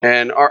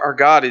And our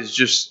God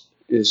is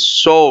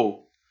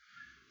so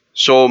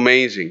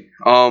amazing.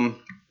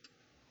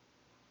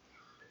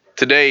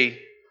 Today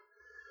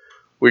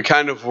we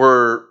kind of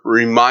were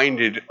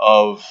reminded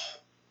of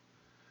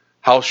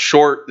how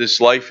short this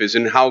life is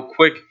and how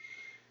quick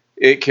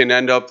it can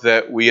end up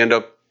that we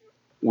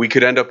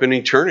could end up in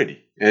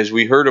eternity. As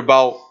we heard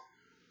about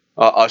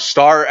a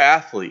star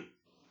athlete,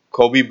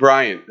 Kobe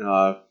Bryant,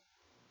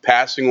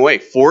 passing away,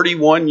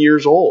 41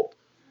 years old,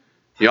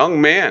 young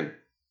man.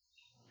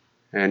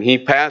 And he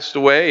passed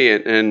away,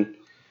 and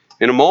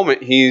in a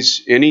moment,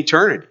 he's in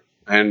eternity.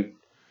 And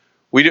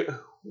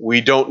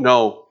we don't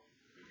know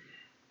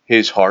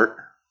his heart.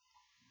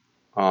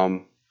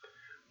 When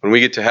we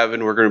get to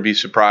heaven, we're going to be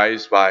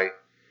surprised by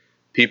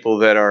people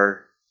that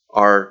are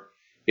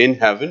in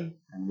heaven,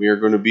 and we are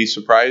going to be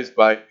surprised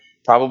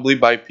probably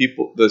by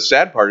people. The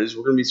sad part is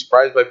we're going to be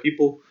surprised by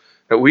people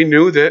that we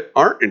knew that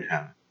aren't in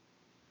heaven.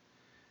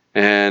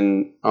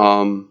 And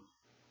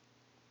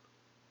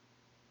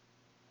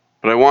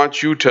but I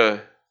want you to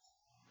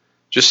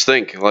just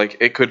think, like,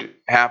 it could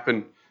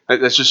happen.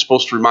 That's just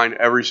supposed to remind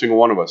every single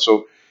one of us.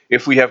 So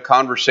if we have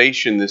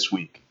conversation this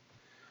week,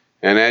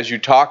 and as you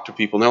talk to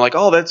people, and they're like,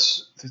 "Oh,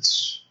 that's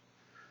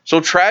so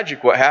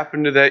tragic what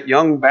happened to that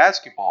young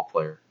basketball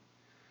player,"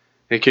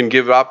 it can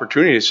give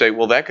opportunity to say,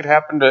 "Well, that could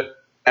happen to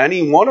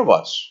any one of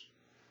us,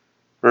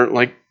 or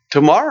like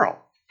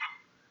tomorrow."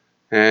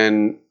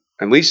 And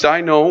at least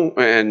I know,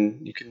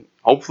 and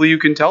hopefully you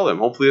can tell them.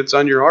 Hopefully it's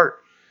on your heart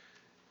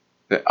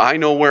that I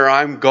know where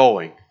I'm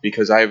going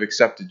because I have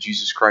accepted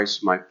Jesus Christ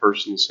as my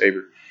personal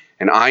Savior,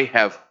 and I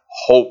have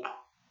hope.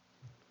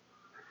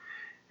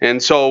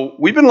 And so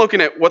we've been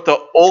looking at what the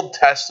Old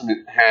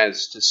Testament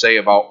has to say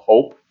about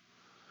hope.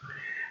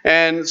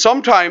 And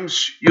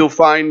sometimes you'll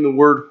find the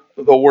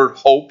word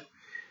hope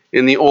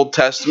in the Old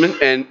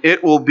Testament, and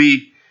it will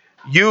be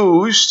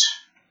used.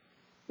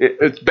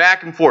 It's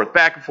back and forth,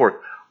 back and forth.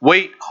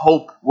 Wait,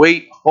 hope,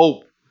 wait,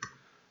 hope.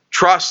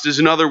 Trust is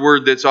another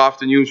word that's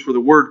often used for the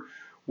word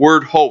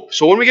hope.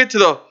 So when we get to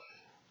the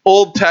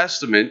Old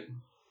Testament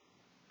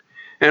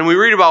and we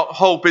read about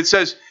hope, it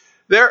says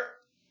there.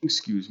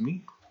 Excuse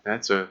me.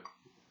 That's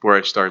where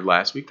I started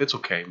last week. That's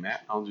okay,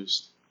 Matt.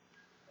 Those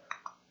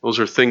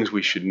are things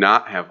we should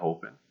not have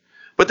hope in.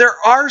 But there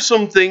are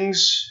some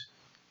things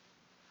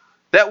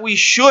that we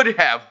should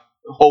have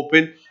hope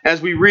in as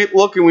we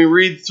look and we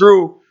read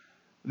through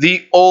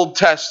the Old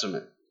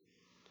Testament.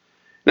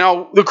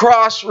 Now, the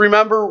cross,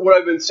 remember what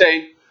I've been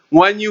saying,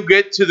 when you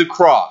get to the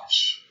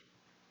cross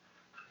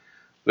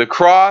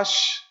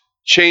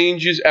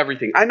changes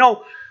everything. I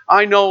know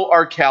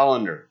our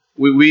calendar.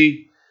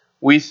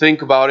 We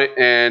think about it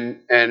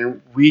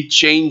and we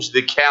change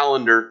the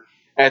calendar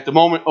at the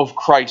moment of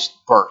Christ's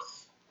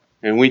birth.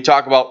 And we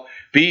talk about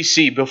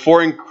BC,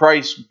 before in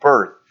Christ's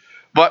birth.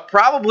 But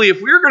probably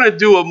if we were going to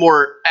do a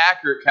more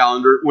accurate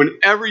calendar, when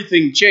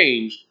everything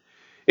changed,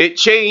 it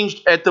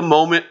changed at the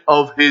moment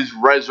of his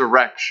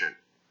resurrection.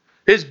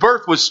 His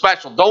birth was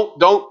special.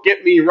 Don't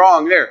get me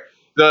wrong there.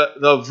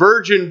 The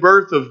virgin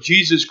birth of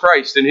Jesus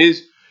Christ and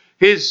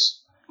his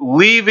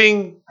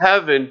leaving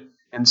heaven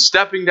and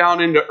stepping down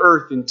into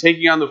earth and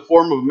taking on the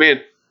form of a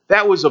man,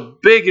 that was a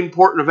big,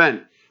 important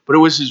event. But it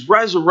was his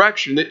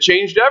resurrection that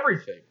changed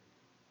everything.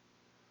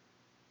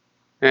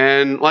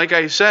 And like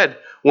I said,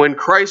 when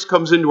Christ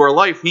comes into our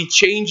life, he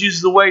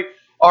changes the way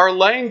our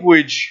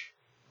language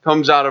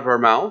comes out of our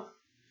mouth.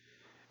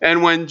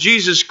 And when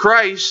Jesus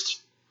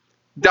Christ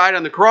died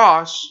on the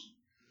cross,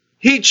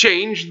 he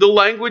changed the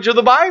language of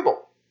the Bible.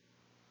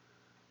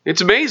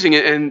 It's amazing.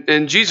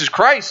 And Jesus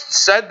Christ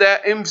said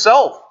that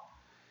himself.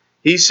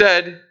 He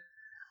said,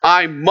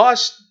 I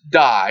must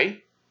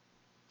die.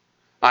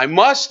 I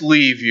must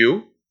leave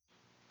you.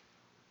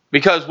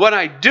 Because when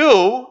I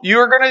do,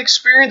 you're going to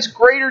experience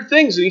greater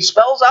things. And he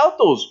spells out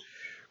those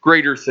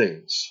greater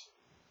things.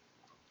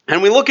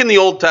 And we look in the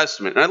Old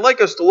Testament. And I'd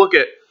like us to look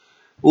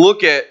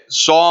at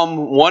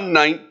Psalm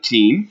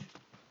 119.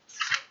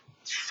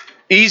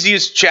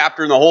 Easiest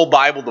chapter in the whole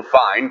Bible to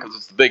find, because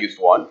it's the biggest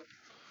one.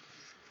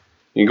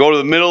 You can go to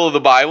the middle of the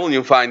Bible and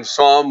you'll find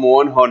Psalm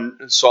 100,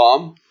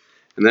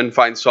 and then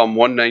find Psalm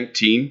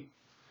 119.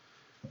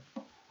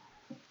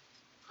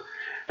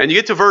 And you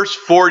get to verse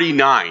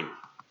 49.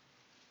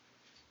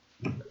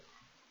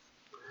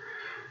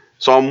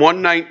 Psalm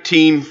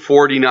 119,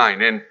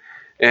 49.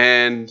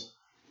 And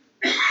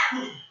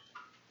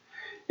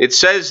it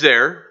says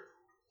there,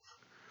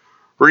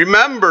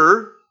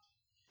 remember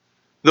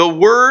the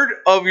word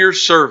of your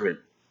servant,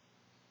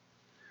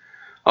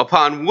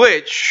 upon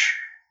which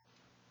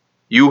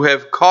you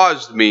have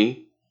caused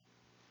me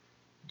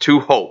to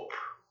hope.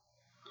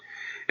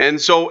 And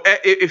so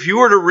if you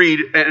were to read,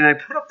 and I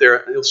put up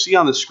there, you'll see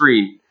on the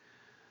screen,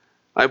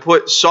 I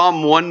put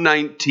Psalm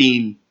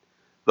 119,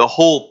 the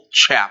whole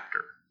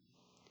chapter.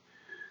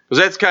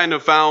 Because that's kind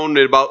of found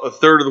at about a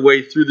third of the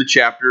way through the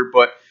chapter,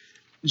 but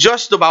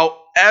just about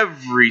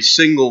every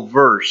single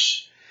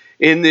verse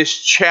in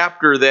this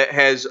chapter that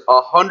has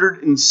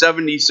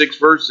 176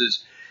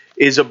 verses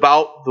is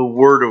about the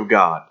Word of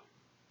God.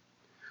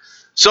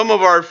 Some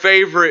of our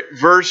favorite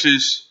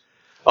verses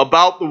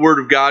about the Word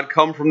of God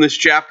come from this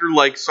chapter,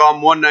 like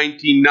Psalm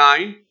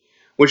 119:9,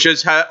 which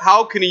says,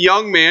 "How can a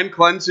young man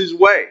cleanse his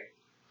way?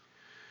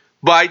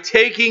 By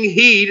taking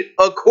heed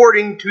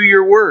according to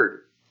your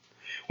word.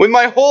 With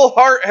my whole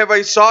heart have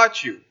I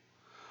sought you.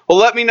 Oh,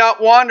 let me not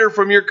wander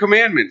from your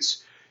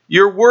commandments.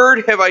 Your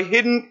word have I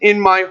hidden in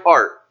my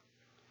heart,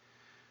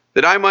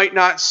 that I might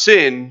not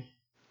sin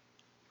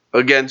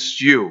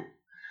against you."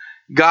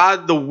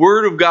 God, the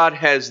Word of God,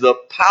 has the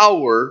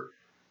power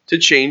to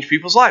change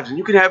people's lives. And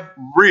you can have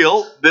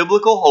real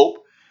biblical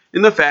hope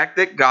in the fact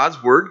that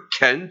God's Word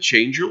can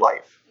change your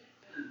life.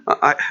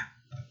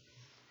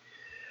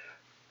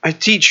 I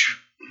teach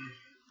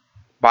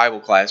Bible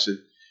class, and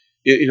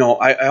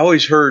I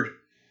always heard,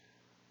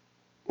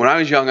 when I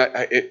was young,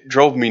 it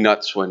drove me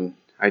nuts when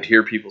I'd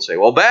hear people say,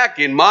 "Well, back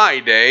in my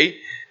day,"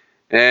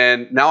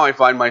 and now I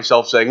find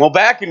myself saying, "Well,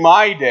 back in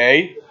my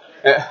day."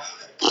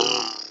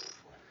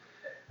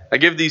 I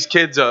give these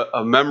kids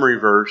a memory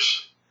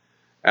verse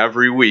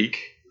every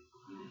week,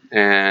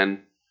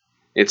 and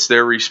it's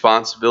their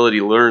responsibility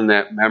to learn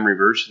that memory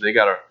verse, and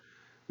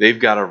they've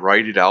got to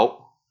write it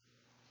out.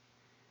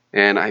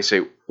 And I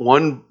say,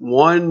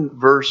 one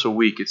verse a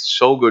week, it's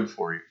so good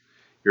for you.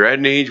 You're at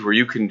an age where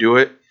you can do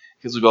it.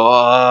 Kids will go,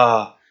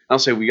 ah. I'll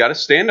say, we got to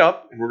stand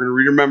up, and we're going to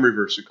read our memory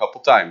verse a couple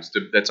times.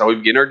 That's how we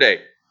begin our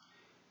day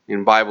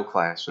in Bible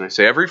class. And I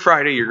say, every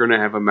Friday, you're going to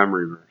have a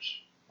memory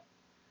verse.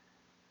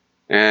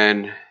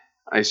 And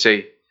I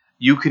say,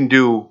 you can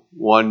do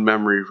one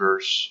memory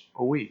verse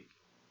a week.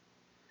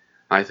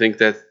 I think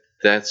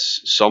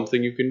that's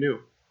something you can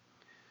do.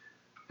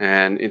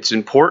 And it's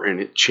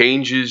important. It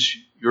changes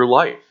your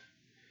life.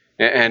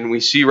 And we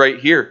see right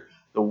here,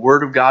 the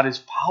Word of God is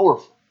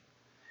powerful.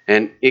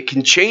 And it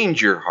can change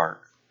your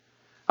heart.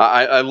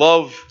 I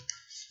love,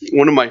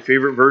 one of my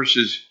favorite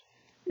verses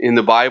in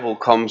the Bible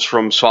comes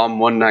from Psalm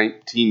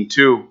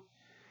 119:2.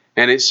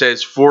 And it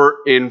says,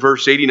 in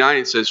verse 89,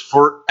 it says,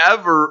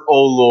 "Forever,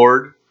 O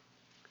Lord,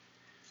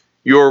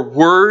 your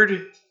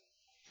word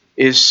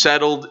is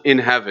settled in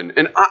heaven."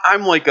 And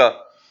I'm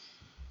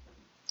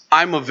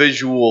a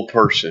visual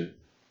person.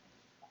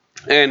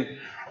 And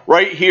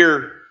right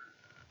here,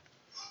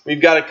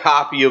 we've got a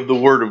copy of the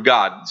Word of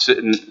God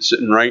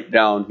sitting right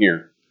down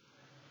here.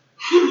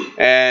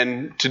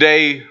 And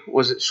today,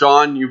 was it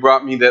Sean? You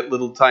brought me that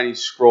little tiny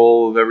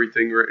scroll of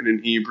everything written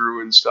in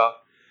Hebrew and stuff.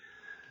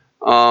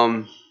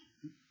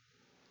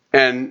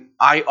 And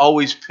I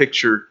always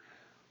pictured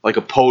like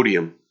a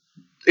podium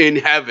in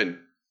heaven,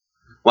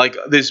 like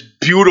this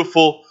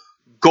beautiful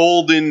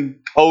golden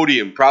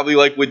podium, probably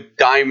like with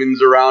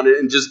diamonds around it,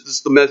 and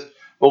just the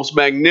most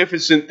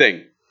magnificent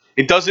thing.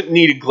 It doesn't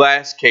need a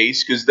glass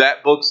case because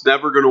that book's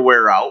never going to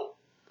wear out.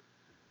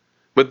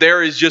 But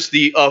there is just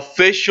the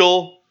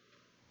official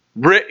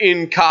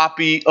written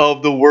copy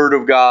of the Word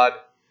of God.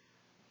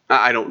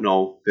 I don't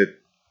know that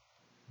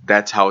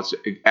that's how it's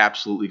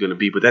absolutely going to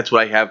be, but that's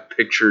what I have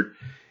pictured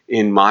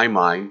in my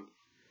mind,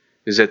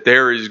 is that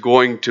there is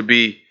going to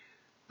be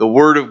the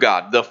Word of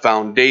God, the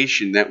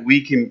foundation that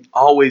we can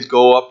always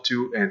go up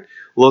to and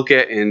look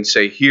at and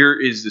say, here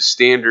is the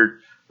standard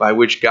by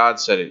which God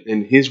said it.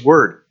 And His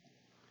Word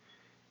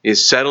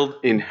is settled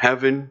in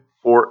heaven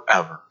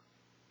forever.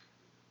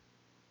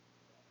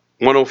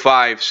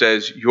 105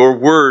 says, "Your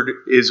word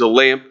is a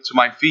lamp to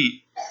my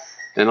feet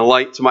and a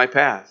light to my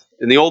path."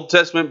 And the Old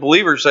Testament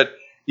believer said,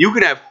 you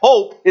can have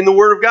hope in the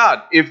Word of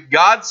God. If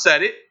God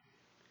said it,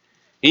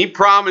 He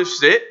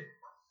promised it,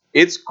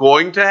 it's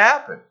going to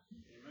happen.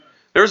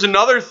 There's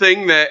another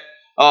thing that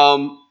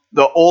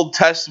the Old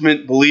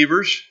Testament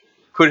believers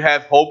could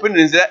have hope in,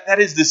 is that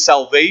is the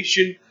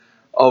salvation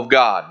of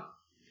God.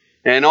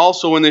 And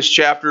also in this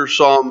chapter,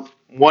 Psalm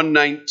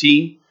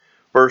 119,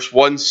 verse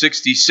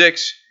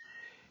 166,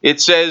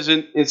 it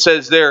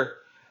says there,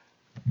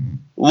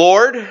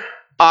 "Lord,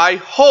 I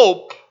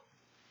hope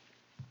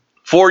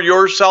for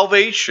your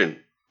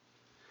salvation,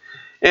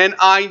 and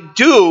I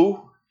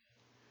do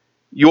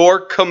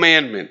your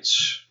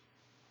commandments."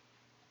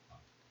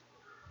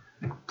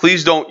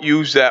 Please don't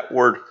use that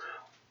word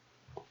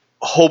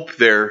hope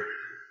there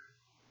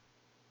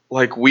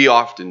like we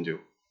often do.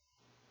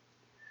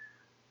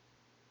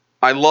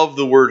 I love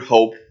the word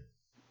hope,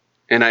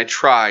 and I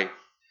try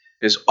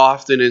as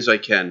often as I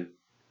can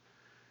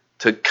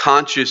to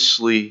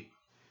consciously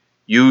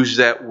use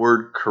that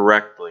word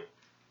correctly.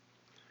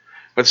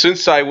 But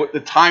since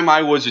the time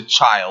I was a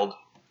child,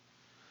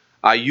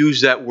 I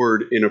used that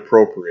word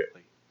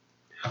inappropriately.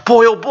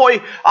 Boy, oh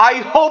boy, I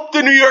hope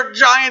the New York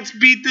Giants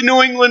beat the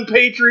New England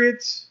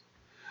Patriots.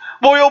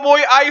 Boy, oh boy,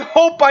 I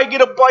hope I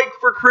get a bike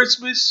for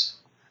Christmas.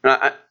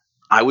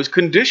 I was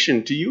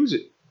conditioned to use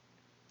it.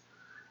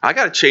 I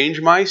got to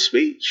change my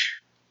speech.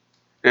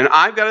 And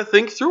I've got to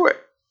think through it.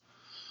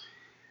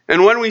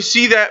 And when we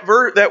see that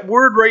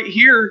word right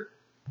here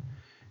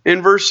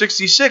in verse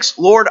 66,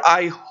 "Lord,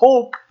 I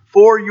hope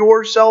for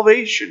your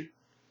salvation."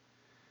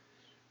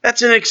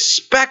 That's an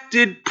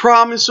expected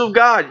promise of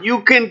God.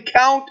 You can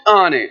count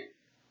on it.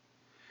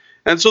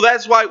 And so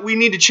that's why we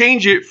need to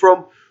change it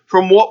from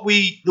from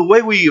the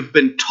way we have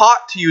been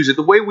taught to use it,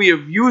 the way we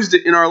have used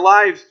it in our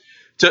lives,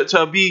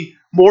 to be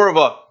more of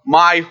a,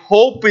 my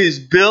hope is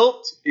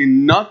built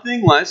in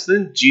nothing less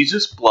than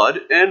Jesus' blood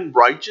and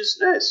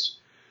righteousness.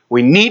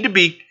 We need to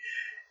be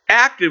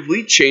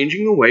actively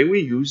changing the way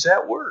we use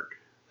that word.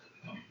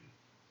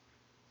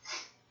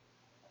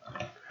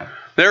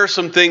 There are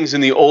some things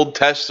in the Old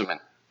Testament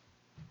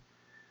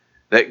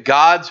that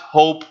God's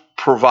hope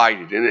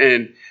provided.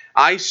 And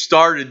I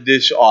started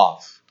this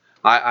off.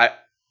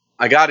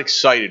 I got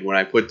excited when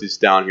I put this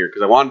down here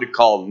because I wanted to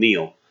call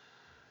Neil.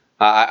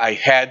 I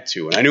had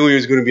to. And I knew he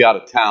was going to be out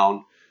of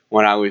town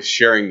when I was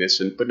sharing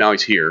this, but now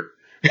he's here.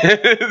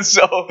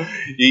 So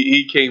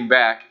he came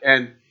back.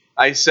 And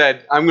I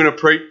said, I'm going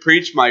to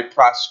preach my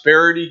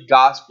prosperity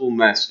gospel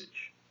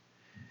message.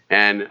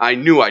 And I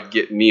knew I'd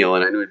get Neil,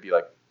 and I knew it'd be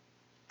like,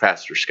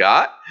 Pastor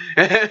Scott.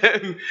 But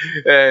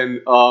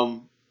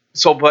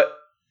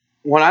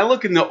when I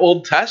look in the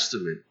Old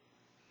Testament,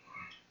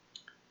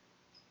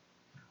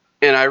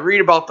 and I read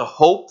about the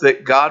hope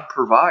that God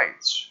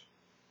provides,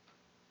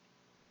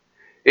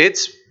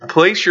 it's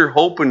place your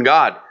hope in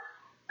God,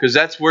 because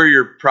that's where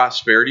your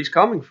prosperity is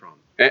coming from.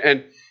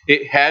 And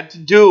it had to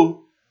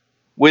do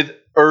with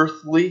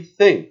earthly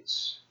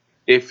things.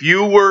 If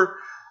you were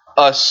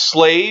a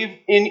slave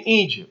in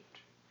Egypt,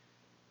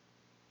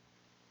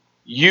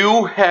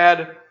 you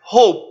had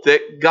hope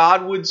that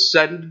God would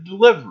send a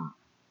deliverer.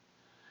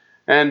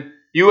 And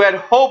you had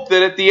hope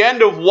that at the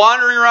end of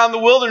wandering around the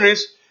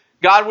wilderness,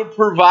 God would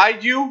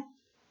provide you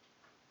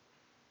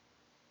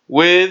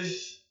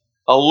with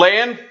a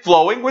land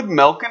flowing with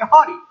milk and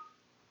honey.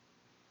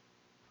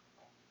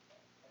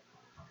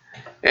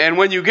 And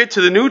when you get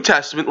to the New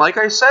Testament, like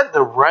I said,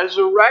 the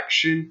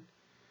resurrection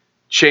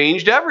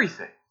changed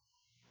everything.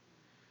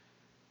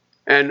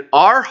 And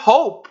our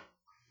hope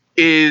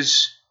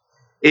is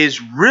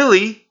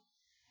really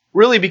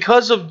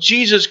because of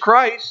Jesus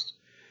Christ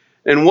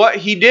and what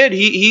he did.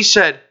 He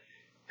said,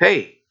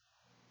 hey,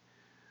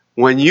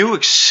 when you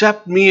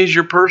accept me as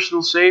your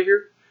personal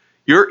Savior,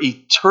 your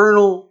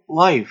eternal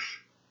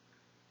life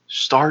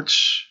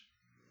starts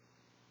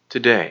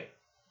today.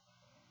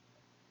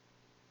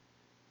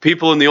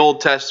 People in the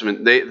Old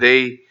Testament,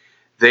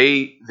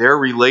 their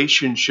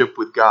relationship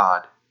with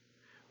God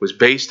was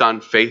based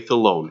on faith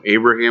alone.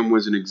 Abraham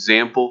was an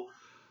example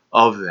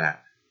of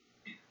that.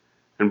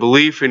 And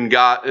belief in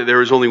God, there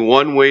was only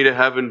one way to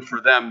heaven for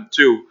them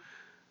too.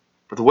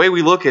 But the way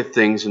we look at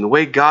things and the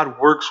way God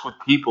works with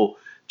people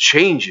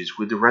changes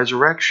with the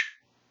resurrection.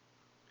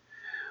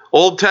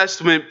 Old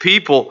Testament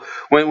people,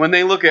 when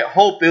they look at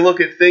hope, they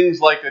look at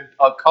things like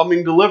a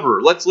coming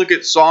deliverer. Let's look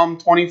at Psalm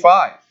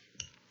 25.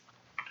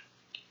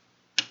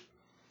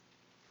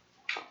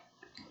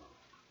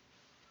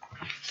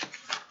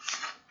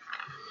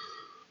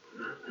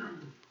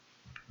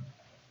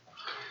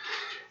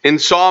 In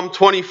Psalm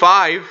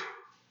 25,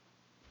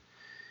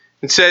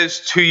 it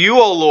says, to you,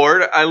 O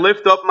Lord, I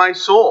lift up my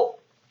soul.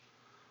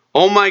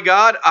 O my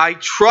God, I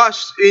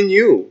trust in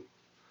you.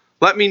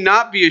 Let me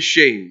not be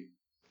ashamed.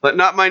 Let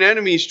not mine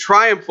enemies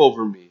triumph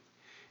over me.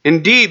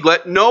 Indeed,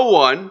 let no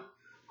one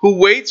who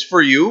waits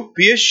for you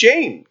be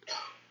ashamed.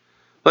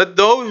 Let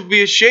those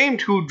be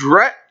ashamed who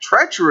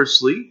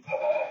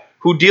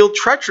deal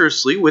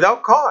treacherously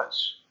without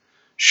cause.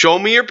 Show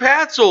me your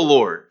paths, O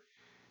Lord.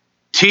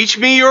 Teach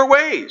me your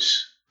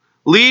ways.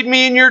 Lead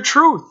me in your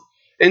truth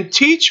and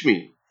teach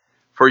me,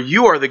 for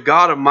you are the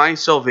God of my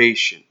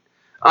salvation.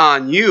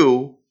 On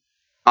you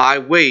I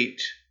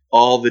wait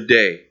all the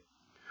day.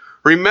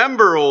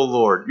 Remember, O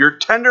Lord, your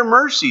tender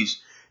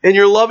mercies and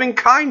your loving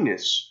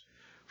kindness,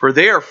 for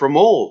they are from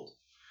old.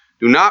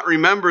 Do not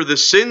remember the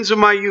sins of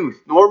my youth,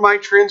 nor my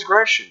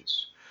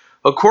transgressions.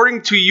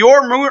 According to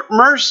your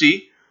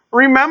mercy,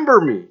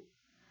 remember me.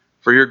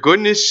 For your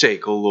goodness'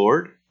 sake, O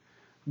Lord.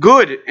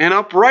 Good and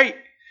upright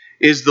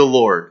is the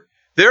Lord.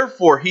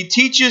 Therefore, he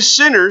teaches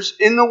sinners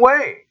in the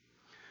way.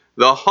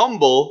 The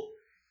humble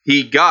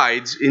he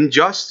guides in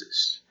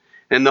justice,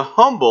 and the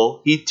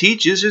humble he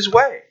teaches his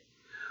way.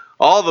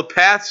 All the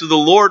paths of the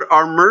Lord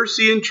are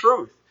mercy and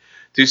truth,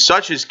 to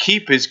such as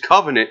keep his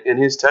covenant and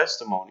his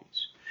testimonies.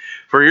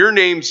 For your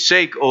name's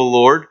sake, O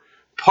Lord,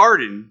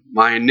 pardon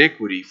my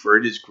iniquity, for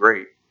it is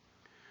great.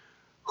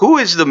 Who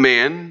is the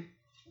man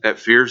that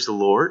fears the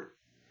Lord?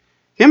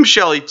 Him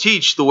shall he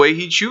teach the way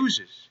he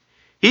chooses.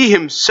 He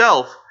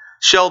himself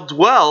shall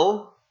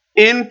dwell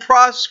in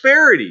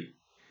prosperity,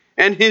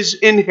 and his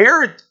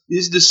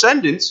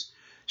descendants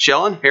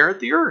shall inherit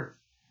the earth.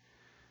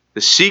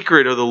 The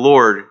secret of the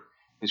Lord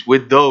is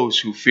with those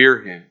who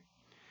fear him,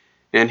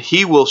 and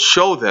he will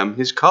show them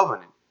his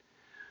covenant.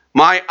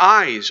 My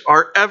eyes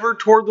are ever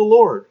toward the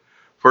Lord,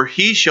 for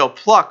he shall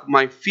pluck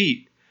my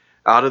feet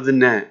out of the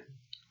net.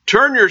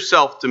 Turn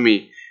yourself to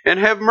me and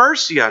have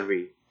mercy on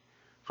me,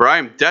 for I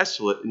am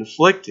desolate and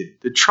afflicted.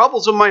 The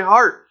troubles of my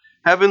heart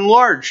have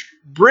enlarged.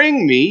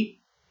 Bring me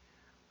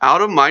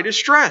out of my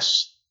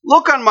distress.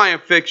 Look on my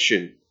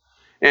affliction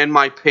and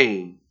my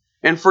pain,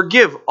 and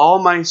forgive all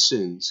my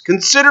sins.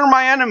 Consider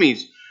my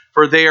enemies,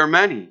 for they are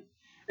many,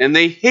 and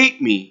they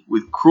hate me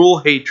with cruel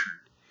hatred.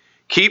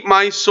 Keep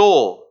my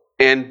soul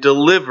and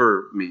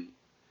deliver me.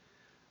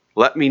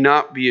 Let me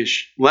not be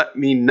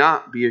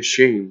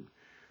ashamed,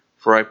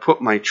 for I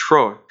put my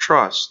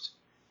trust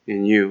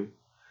in you.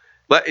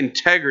 Let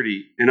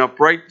integrity and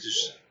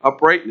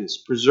uprightness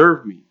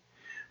preserve me,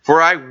 for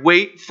I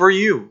wait for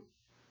you.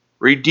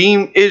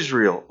 Redeem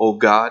Israel, O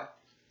God,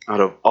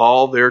 out of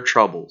all their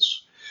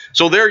troubles.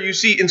 So there you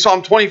see in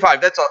Psalm 25,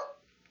 that's an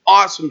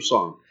awesome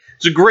song.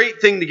 It's a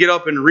great thing to get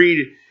up and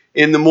read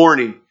in the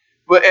morning.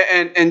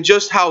 And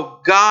just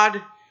how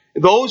God,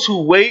 those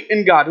who wait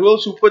in God,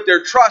 those who put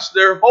their trust,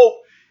 their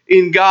hope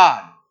in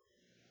God,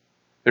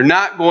 they're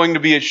not going to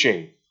be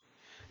ashamed.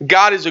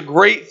 God is a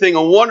great thing,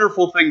 a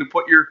wonderful thing to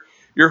put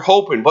your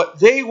hope in. But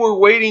they were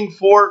waiting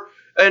for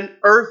an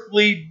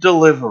earthly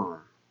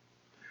deliverer.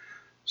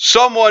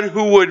 Someone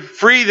who would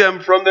free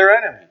them from their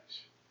enemies.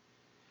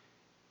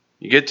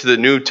 You get to the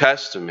New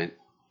Testament,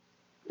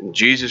 and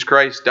Jesus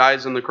Christ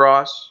dies on the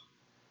cross,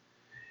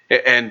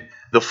 and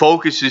the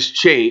focus is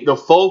changed. The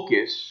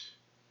focus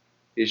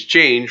is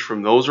changed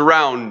from those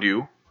around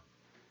you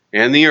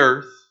and the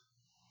earth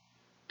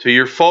to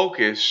your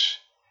focus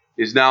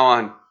is now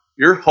on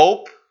your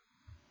hope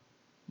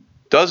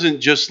doesn't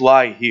just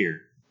lie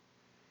here.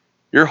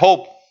 Your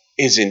hope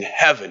is in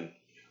heaven,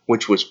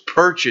 which was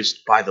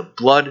purchased by the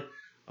blood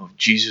of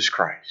Jesus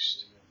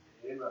Christ.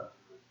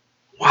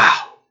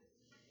 Wow.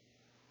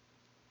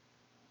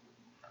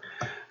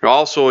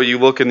 Also, you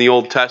look in the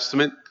Old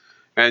Testament,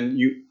 and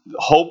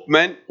hope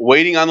meant,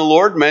 waiting on the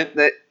Lord meant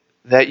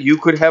that you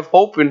could have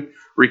hope in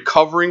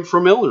recovering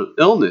from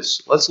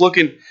illness. Let's look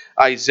in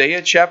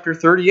Isaiah chapter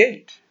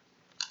 38.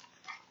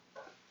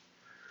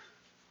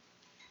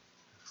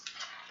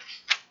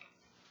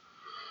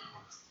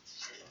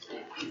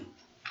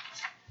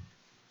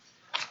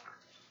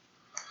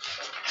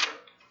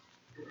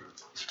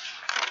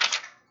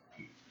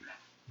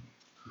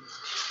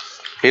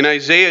 In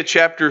Isaiah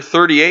chapter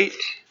 38,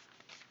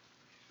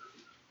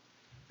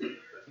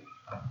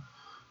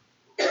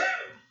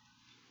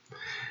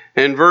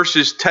 in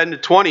verses 10 to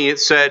 20, it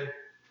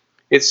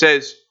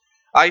says,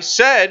 I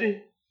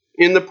said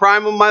in the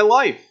prime of my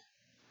life,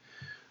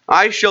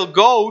 I shall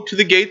go to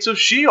the gates of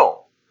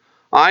Sheol.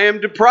 I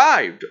am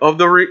deprived of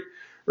the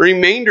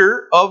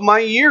remainder of my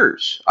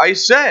years. I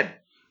said,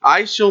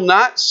 I shall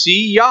not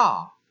see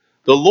Yah,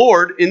 the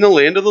Lord, in the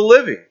land of the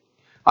living.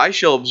 I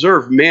shall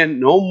observe man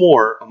no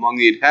more among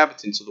the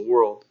inhabitants of the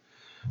world.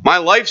 My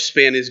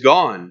lifespan is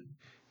gone.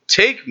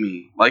 Take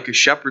me like a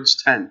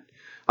shepherd's tent.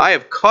 I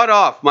have cut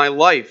off my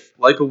life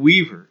like a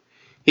weaver.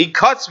 He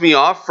cuts me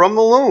off from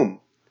the loom.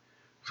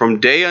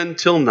 From day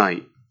until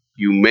night,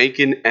 you make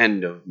an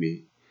end of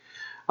me.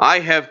 I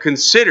have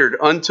considered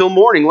until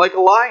morning like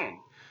a lion.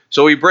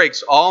 So he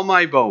breaks all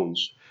my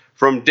bones.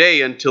 From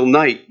day until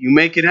night, you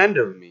make an end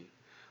of me.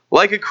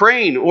 Like a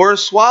crane or a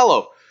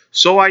swallow,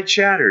 so I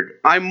chattered.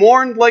 I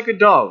mourned like a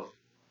dove.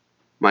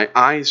 My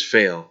eyes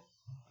fail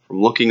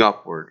from looking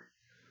upward.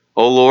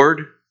 O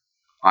Lord,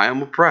 I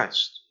am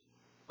oppressed.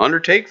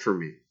 Undertake for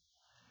me.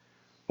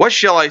 What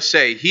shall I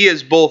say? He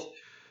has both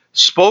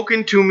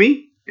spoken to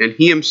me, and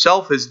he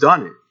himself has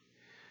done it.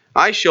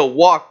 I shall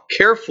walk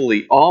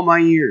carefully all my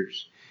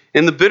years.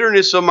 In the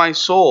bitterness of my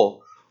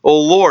soul,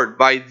 O Lord,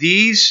 by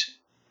these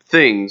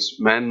things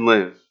men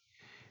live.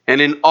 And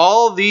in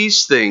all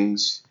these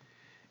things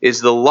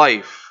is the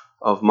life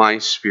of my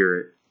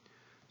spirit.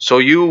 So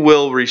you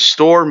will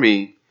restore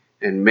me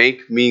and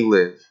make me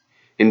live.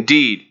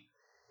 Indeed,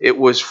 it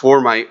was for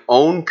my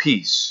own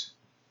peace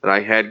that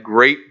I had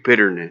great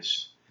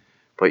bitterness.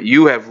 But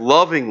you have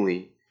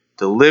lovingly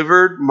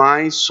delivered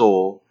my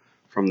soul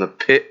from the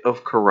pit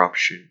of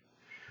corruption.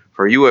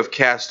 For you have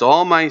cast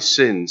all my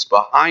sins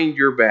behind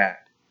your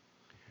back.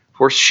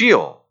 For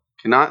Sheol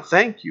cannot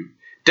thank you.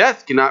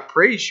 Death cannot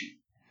praise you.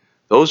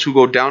 Those who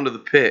go down to the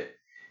pit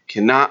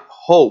cannot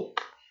hope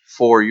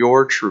for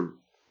your truth.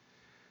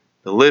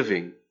 The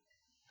living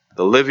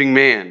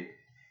man,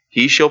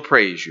 he shall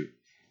praise you,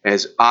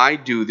 as I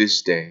do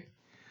this day.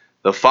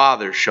 The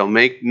Father shall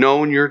make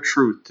known your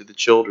truth to the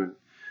children.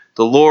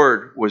 The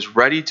Lord was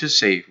ready to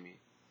save me.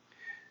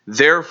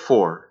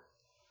 Therefore,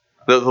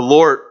 the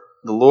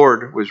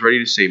Lord was ready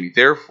to save me.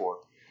 Therefore,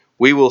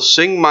 we will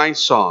sing my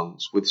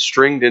songs with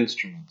stringed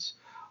instruments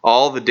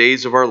all the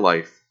days of our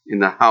life in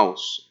the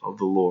house of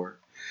the Lord.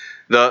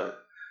 The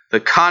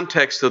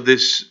context of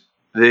this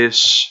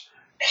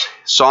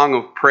song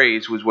of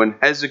praise was when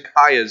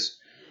Hezekiah's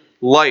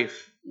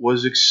life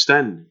was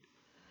extended,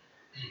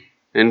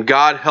 and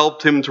God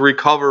helped him to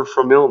recover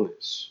from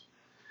illness.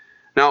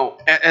 Now,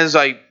 as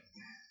I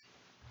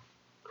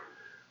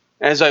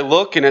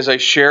look and as I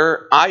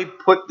share, I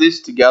put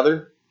this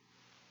together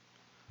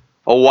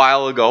a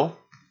while ago.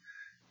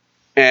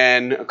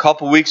 And a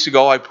couple weeks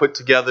ago, I put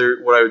together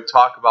what I would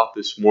talk about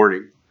this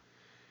morning.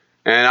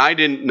 And I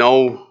didn't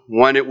know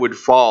when it would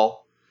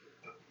fall.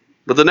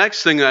 But the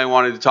next thing that I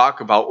wanted to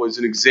talk about was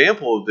an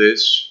example of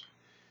this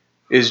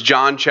is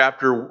John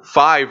chapter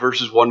 5,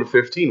 verses 1 to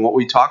 15, what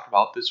we talked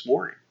about this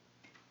morning.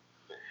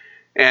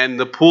 And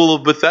the pool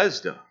of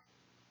Bethesda.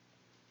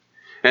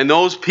 And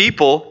those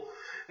people,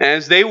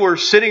 As they were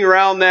sitting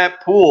around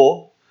that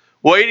pool,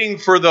 waiting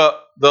for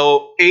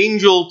the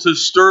angel to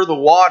stir the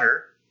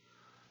water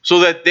so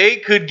that they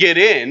could get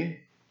in,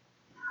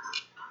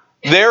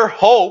 their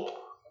hope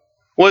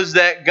was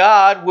that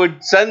God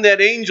would send that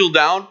angel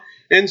down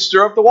and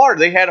stir up the water.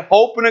 They had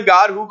hope in a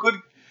God who could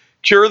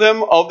cure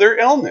them of their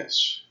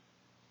illness.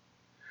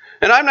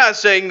 And I'm not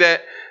saying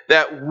that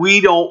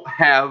we don't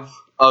have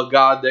a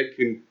God that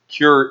can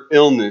cure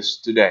illness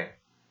today.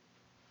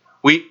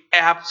 We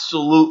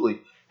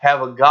absolutely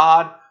have a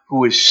God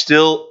who is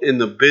still in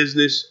the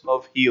business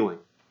of healing.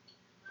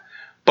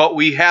 But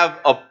we have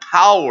the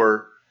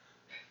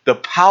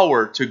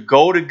power to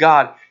go to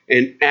God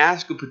and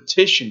ask a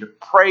petition, to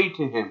pray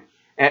to Him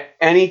at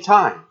any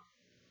time.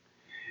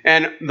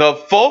 And the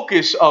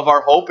focus of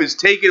our hope is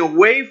taken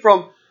away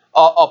from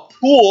a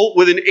pool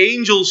with an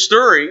angel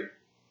stirring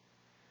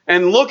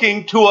and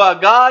looking to a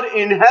God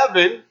in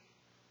heaven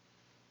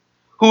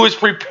who is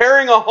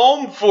preparing a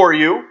home for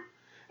you.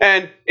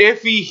 And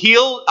if He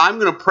heals, I'm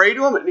going to pray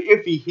to Him. And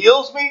if He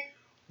heals me,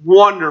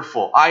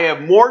 wonderful. I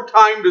have more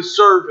time to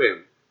serve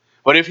Him.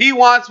 But if He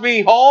wants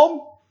me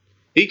home,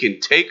 He can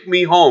take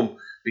me home,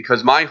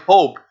 because my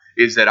hope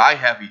is that I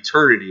have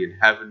eternity in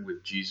heaven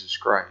with Jesus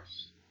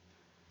Christ.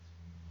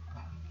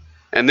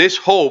 And this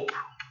hope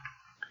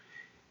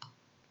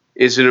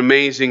is an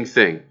amazing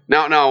thing.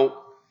 Now,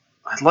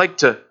 I'd like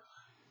to.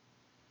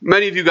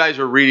 Many of you guys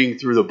are reading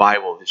through the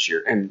Bible this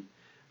year, and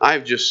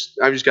I've just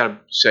got to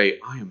say,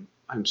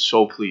 I'm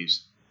so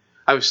pleased.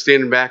 I was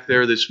standing back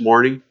there this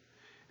morning,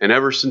 and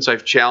ever since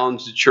I've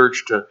challenged the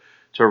church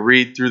to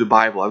read through the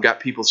Bible, I've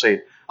got people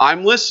saying,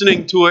 I'm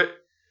listening to it,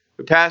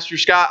 Pastor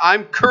Scott.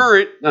 I'm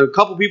current. A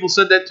couple people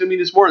said that to me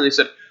this morning. They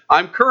said,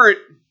 I'm current.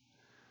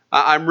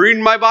 I'm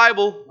reading my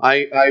Bible.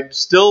 I'm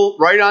still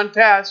right on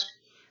task.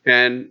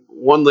 And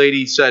one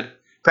lady said,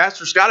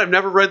 Pastor Scott, I've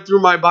never read through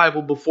my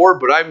Bible before,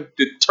 but I'm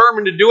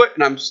determined to do it,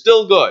 and I'm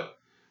still good.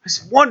 I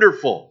said,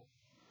 wonderful.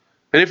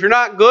 And if you're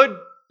not good,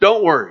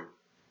 don't worry,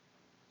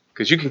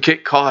 because you can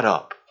get caught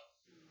up,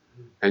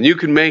 and you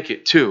can make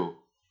it too.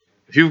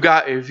 If you've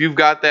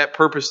got that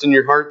purpose in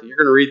your heart that you're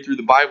going to read through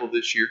the Bible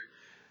this year,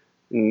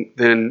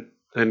 then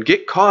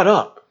get caught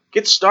up.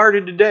 Get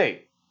started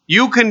today.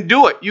 You can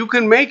do it. You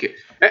can make it.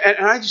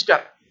 And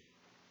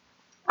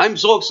I'm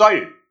so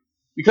excited,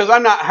 because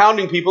I'm not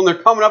hounding people, and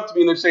they're coming up to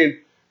me and they're saying,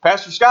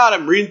 Pastor Scott,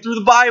 I'm reading through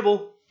the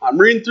Bible. I'm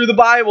reading through the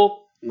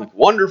Bible. I'm like,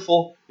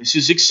 wonderful. This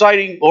is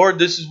exciting. Lord,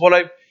 this is what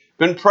I've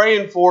been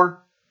praying for.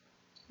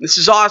 This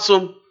is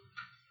awesome.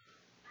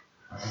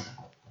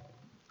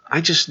 I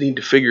just need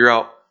to figure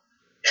out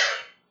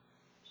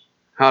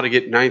how to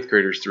get ninth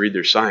graders to read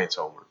their science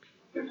homework.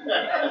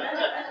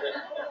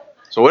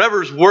 So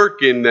whatever's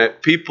working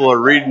that people are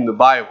reading the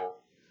Bible,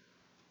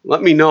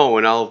 let me know,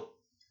 and I'll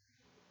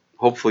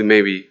hopefully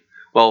reading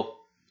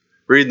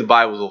the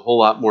Bible is a whole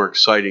lot more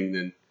exciting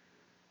than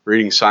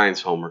reading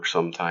science homework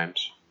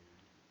sometimes.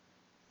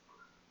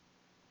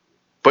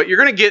 But you're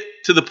going to get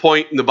to the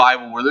point in the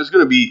Bible where there's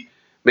going to be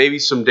maybe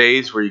some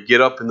days where you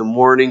get up in the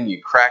morning,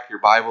 you crack your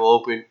Bible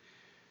open,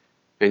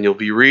 and you'll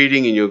be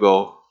reading, and you'll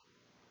go,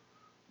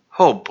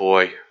 oh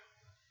boy,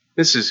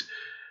 this is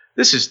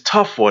a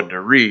tough one to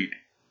read.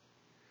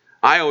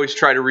 I always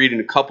try to read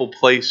in a couple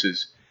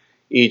places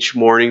each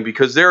morning,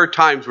 because there are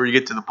times where you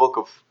get to the book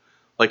of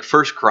like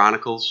 1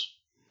 Chronicles,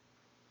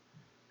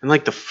 and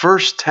like the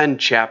first 10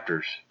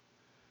 chapters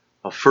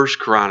of 1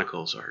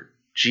 Chronicles are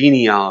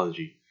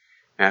genealogy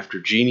after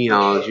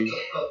genealogy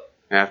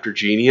after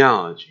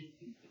genealogy.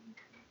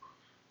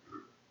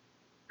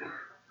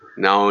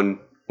 Now on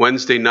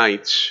Wednesday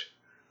nights,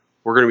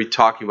 we're going to be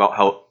talking about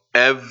how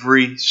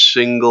every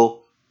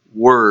single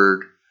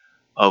word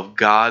of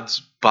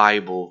God's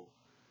Bible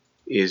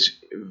is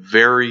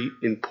very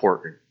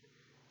important,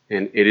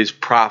 and it is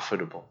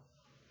profitable.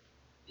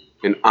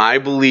 And I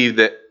believe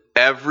that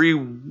every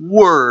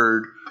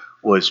word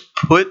was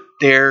put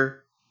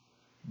there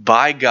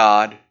by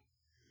God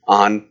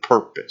on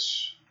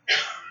purpose.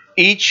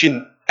 Each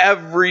and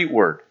every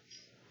word.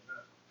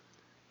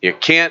 You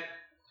can't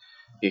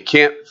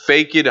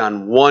fake it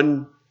on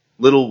one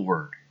little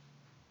word.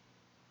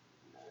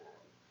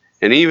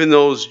 And even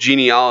those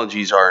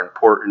genealogies are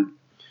important.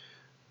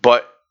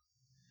 But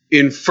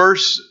in 1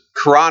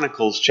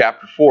 Chronicles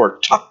chapter 4,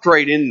 tucked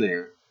right in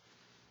there,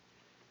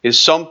 is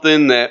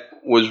something that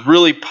was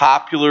really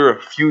popular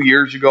a few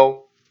years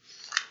ago.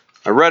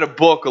 I read a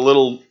book, a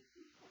little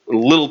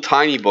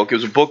tiny book. It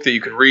was a book that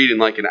you could read in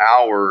like an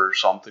hour or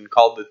something,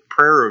 called The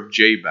Prayer of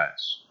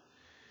Jabez.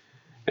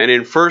 And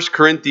in 1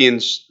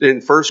 Chronicles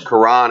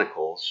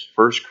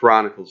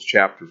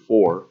chapter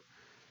 4,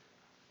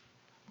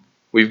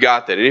 we've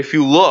got that. And if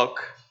you look,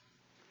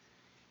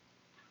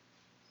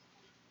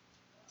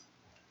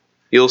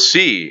 you'll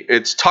see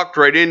it's tucked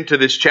right into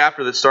this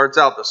chapter that starts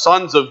out, the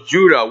sons of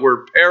Judah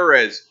were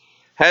Perez,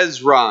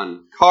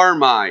 Hezron,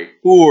 Carmi,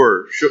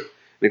 Hur, and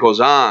it goes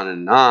on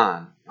and on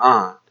and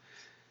on.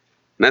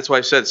 And that's why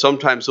I said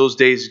sometimes those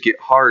days get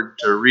hard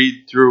to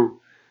read through,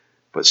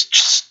 but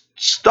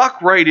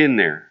stuck right in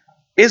there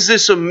is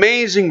this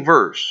amazing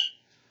verse.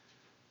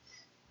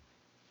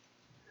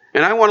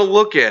 And I want to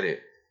look at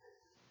it.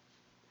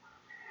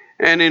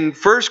 And in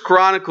 1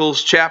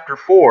 Chronicles chapter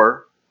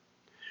 4,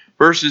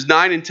 verses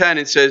 9 and 10,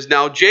 it says,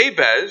 Now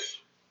Jabez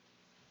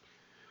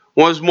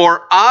was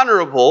more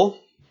honorable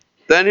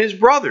than his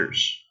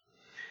brothers.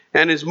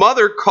 And his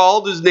mother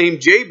called his name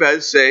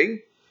Jabez,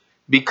 saying,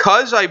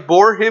 Because I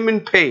bore him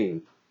in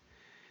pain.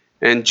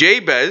 And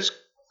Jabez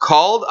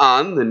called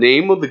on the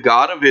name of the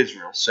God of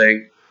Israel,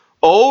 saying,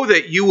 Oh,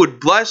 that you would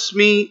bless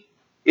me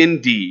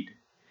indeed,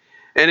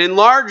 and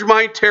enlarge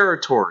my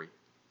territory,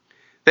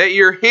 that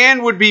your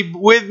hand would be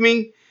with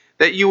me,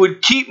 that you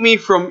would keep me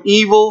from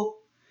evil,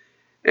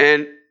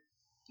 and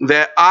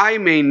that I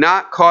may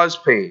not cause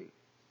pain.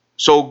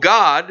 So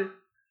God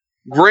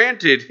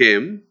granted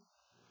him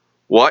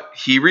what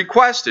he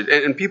requested.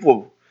 And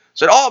people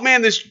said, oh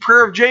man, this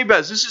prayer of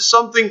Jabez, this is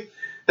something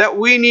that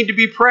we need to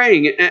be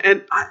praying.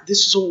 And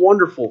this is a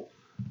wonderful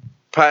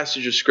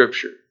passage of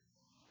Scripture.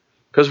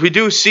 Because we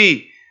do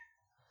see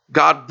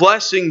God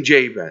blessing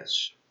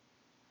Jabez.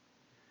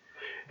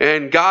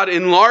 And God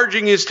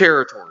enlarging his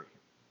territory.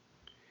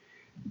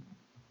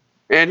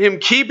 And him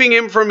keeping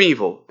him from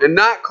evil. And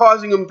not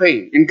causing him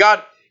pain. And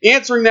God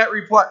answering that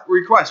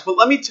request. But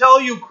let me tell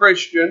you,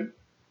 Christian,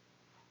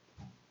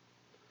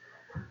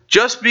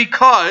 just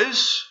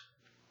because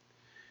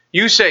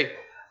you say,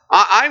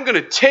 I'm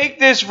going to take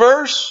this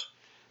verse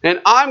and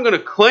I'm going to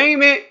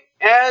claim it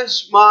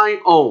as my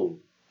own.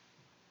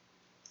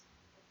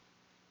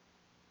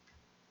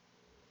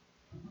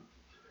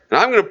 And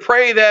I'm going to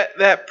pray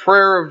that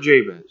prayer of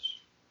Jabez.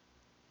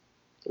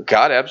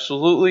 God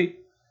absolutely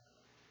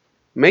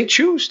may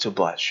choose to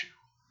bless you.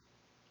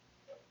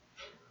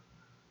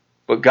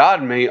 But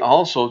God may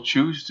also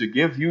choose to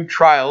give you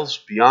trials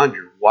beyond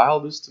your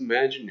wildest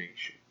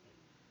imagination.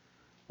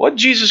 What did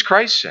Jesus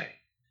Christ say?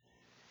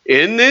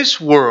 In this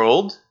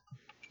world,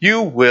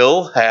 you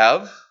will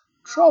have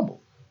trouble.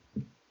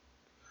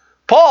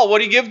 Paul, what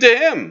did he give to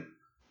him?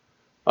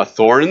 A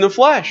thorn in the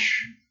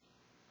flesh.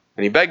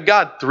 And he begged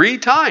God 3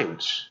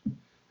 times.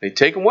 They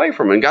take him away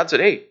from him. And God said,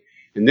 hey,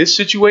 in this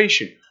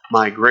situation,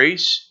 my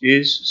grace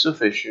is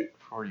sufficient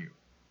for you.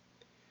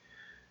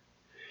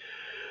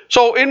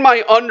 So in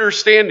my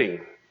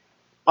understanding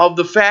of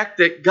the fact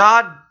that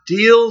God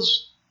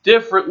deals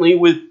differently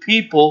with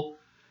people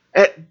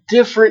at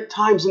different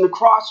times, and the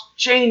cross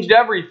changed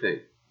everything.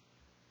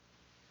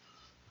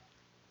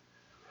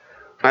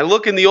 I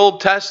look in the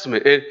Old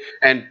Testament,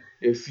 and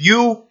if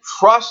you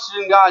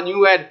trusted in God and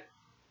you had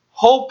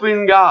hope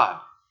in God,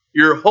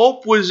 your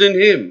hope was in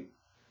Him.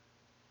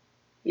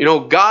 You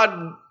know,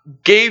 God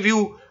gave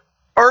you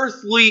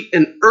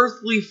an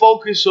earthly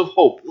focus of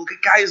hope. Look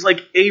at guys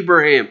like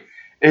Abraham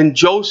and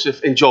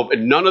Joseph and Job.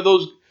 And none of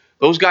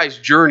those guys'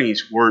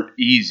 journeys weren't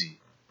easy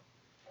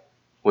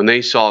when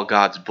they saw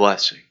God's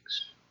blessings.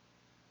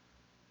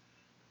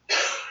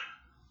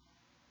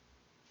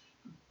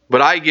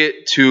 But I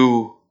get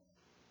to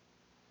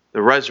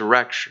the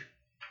resurrection.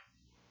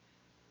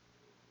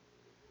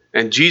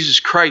 And Jesus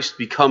Christ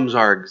becomes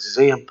our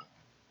example.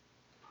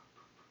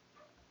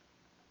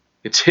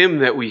 It's Him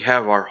that we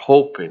have our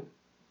hope in.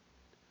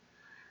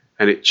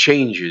 And it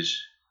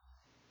changes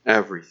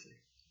everything.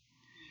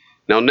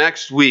 Now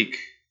next week,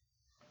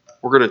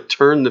 we're going to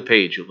turn the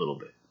page a little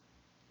bit.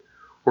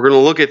 We're going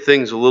to look at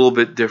things a little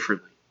bit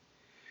differently.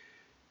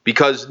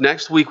 Because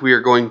next week we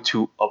are going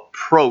to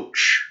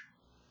approach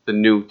the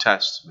New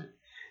Testament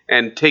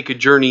and take a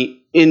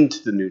journey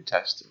into the New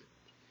Testament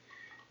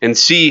and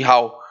see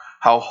how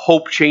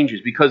hope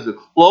changes. Because the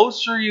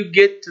closer you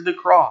get to the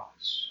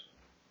cross,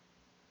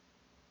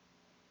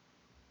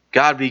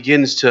 God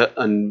begins to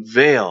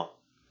unveil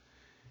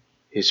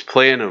His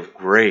plan of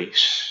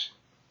grace,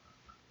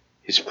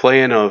 His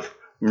plan of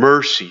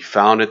mercy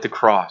found at the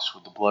cross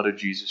with the blood of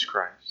Jesus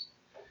Christ,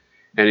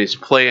 and His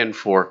plan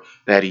for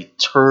that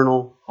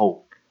eternal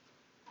hope,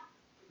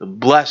 the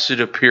blessed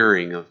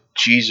appearing of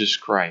Jesus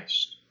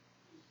Christ.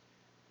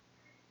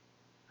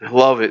 I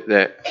love it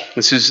that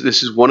this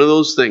is one of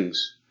those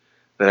things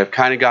that I've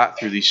kind of got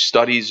through these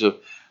studies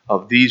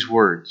of these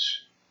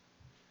words,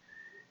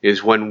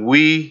 is when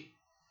we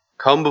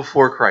come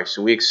before Christ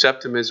and we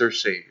accept Him as our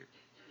Savior,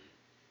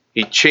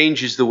 He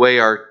changes the way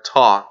our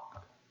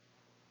talk,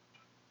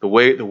 the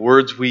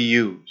words we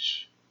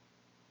use.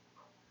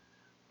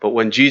 But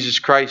when Jesus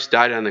Christ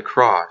died on the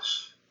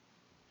cross,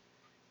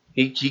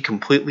 He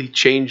completely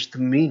changed the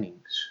meanings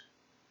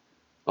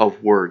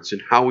of words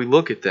and how we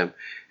look at them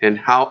and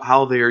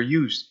how they are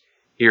used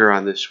here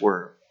on this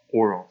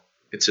world.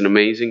 It's an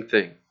amazing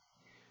thing.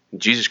 And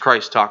Jesus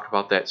Christ talked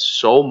about that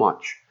so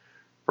much,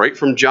 right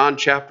from John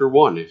chapter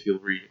 1, if you'll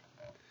read it.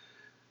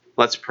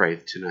 Let's pray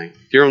tonight.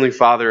 Dear Heavenly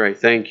Father, I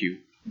thank You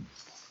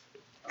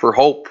for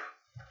hope.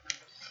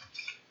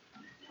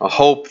 A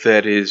hope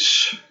that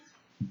is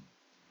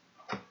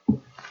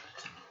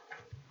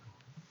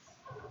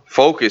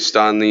focused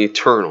on the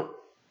eternal.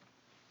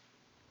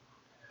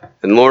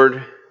 And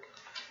Lord,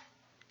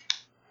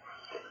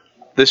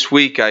 this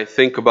week I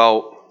think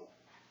about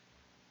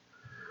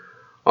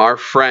our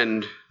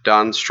friend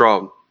Don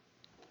Straub,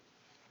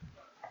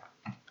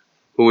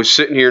 who was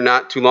sitting here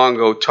not too long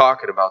ago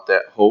talking about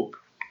that hope.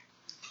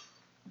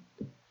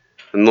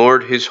 And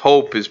Lord, his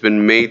hope has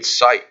been made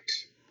sight.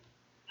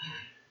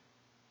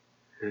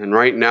 And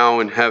right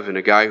now in heaven,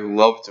 a guy who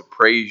loved to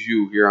praise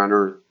you here on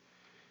earth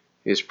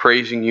is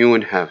praising you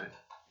in heaven.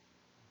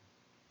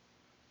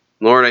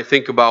 Lord, I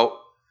think about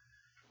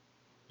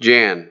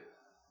Jan.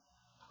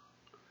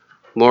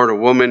 Lord, a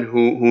woman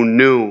who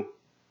knew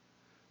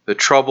the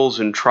troubles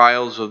and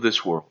trials of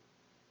this world.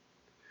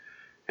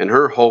 And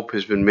her hope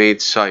has been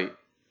made sight.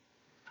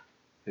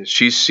 And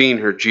she's seen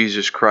her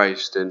Jesus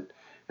Christ, and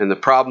the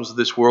problems of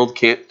this world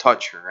can't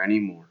touch her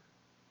anymore.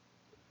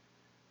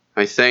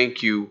 I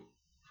thank you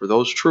for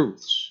those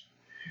truths.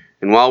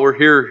 And while we're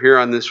here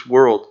on this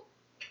world,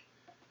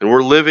 and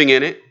we're living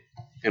in it,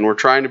 and we're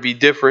trying to be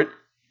different,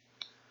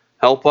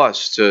 help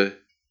us to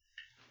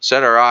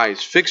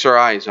fix our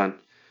eyes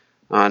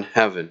on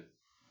heaven,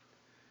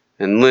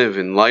 and live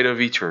in light of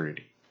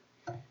eternity.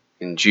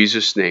 In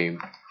Jesus' name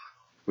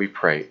we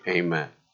pray. Amen.